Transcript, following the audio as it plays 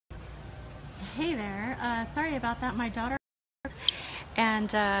Hey there, sorry about that. My daughter,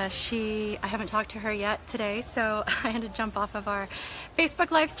 and I haven't talked to her yet today, so I had to jump off of our Facebook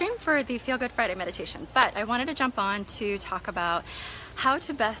live stream for the Feel Good Friday meditation. But I wanted to jump on to talk about how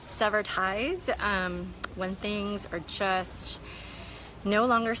to best sever ties when things are just no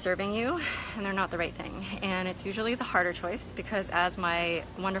longer serving you and they're not the right thing. And it's usually the harder choice because, as my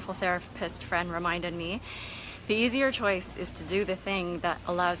wonderful therapist friend reminded me, the easier choice is to do the thing that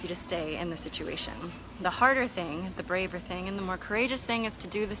allows you to stay in the situation. The harder thing, the braver thing, and the more courageous thing is to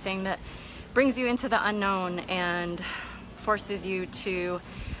do the thing that brings you into the unknown and forces you to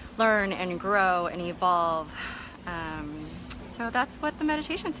learn and grow and evolve. So that's what the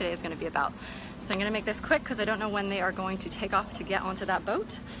meditation today is going to be about. So I'm going to make this quick because I don't know when they are going to take off to get onto that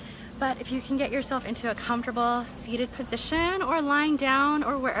boat. But if you can get yourself into a comfortable seated position or lying down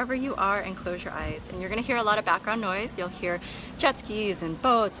or wherever you are, and close your eyes. And you're going to hear a lot of background noise. You'll hear jet skis and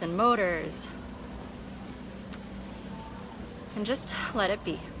boats and motors. And just let it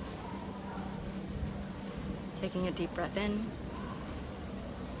be. Taking a deep breath in,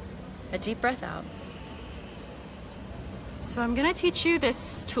 a deep breath out. So I'm going to teach you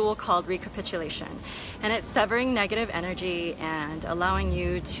this tool called recapitulation, and it's severing negative energy and allowing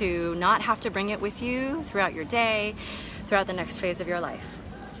you to not have to bring it with you throughout your day, throughout the next phase of your life.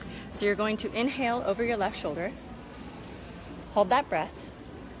 So you're going to inhale over your left shoulder, hold that breath,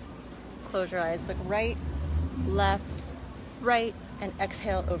 close your eyes, look right, left, right, and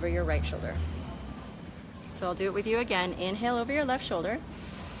exhale over your right shoulder. So I'll do it with you again. Inhale over your left shoulder,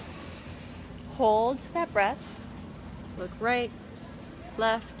 hold that breath, look right,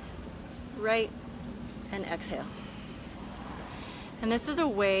 left, right, and exhale. And this is a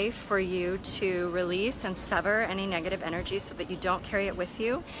way for you to release and sever any negative energy so that you don't carry it with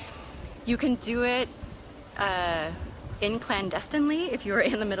you. You can do it in clandestinely if you're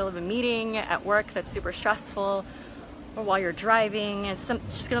in the middle of a meeting at work that's super stressful, or while you're driving. It's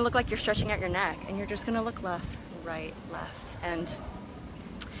just gonna look like you're stretching out your neck, and you're just gonna look left, right, left. And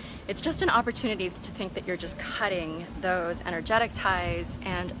it's just an opportunity to think that you're just cutting those energetic ties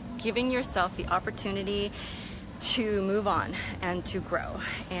and giving yourself the opportunity to move on and to grow.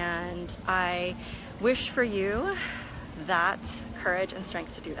 And I wish for you that courage and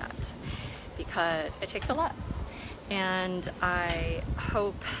strength to do that, because it takes a lot. And I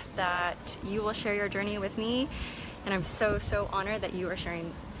hope that you will share your journey with me. And I'm so honored that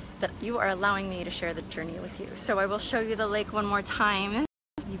you are allowing me to share the journey with you. So I will show you the lake one more time.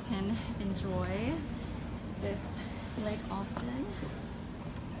 You can enjoy this Lake Austin.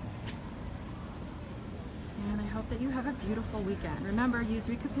 And I hope that you have a beautiful weekend. Remember, use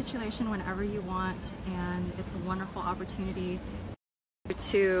recapitulation whenever you want, and it's a wonderful opportunity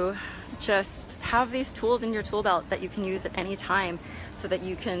to just have these tools in your tool belt that you can use at any time so that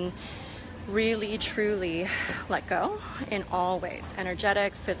you can really, truly let go in all ways: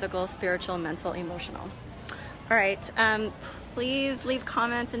 energetic, physical, spiritual, mental, emotional. All right, please leave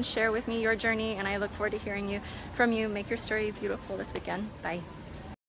comments and share with me your journey, and I look forward to hearing from you. Make your story beautiful this weekend. Bye.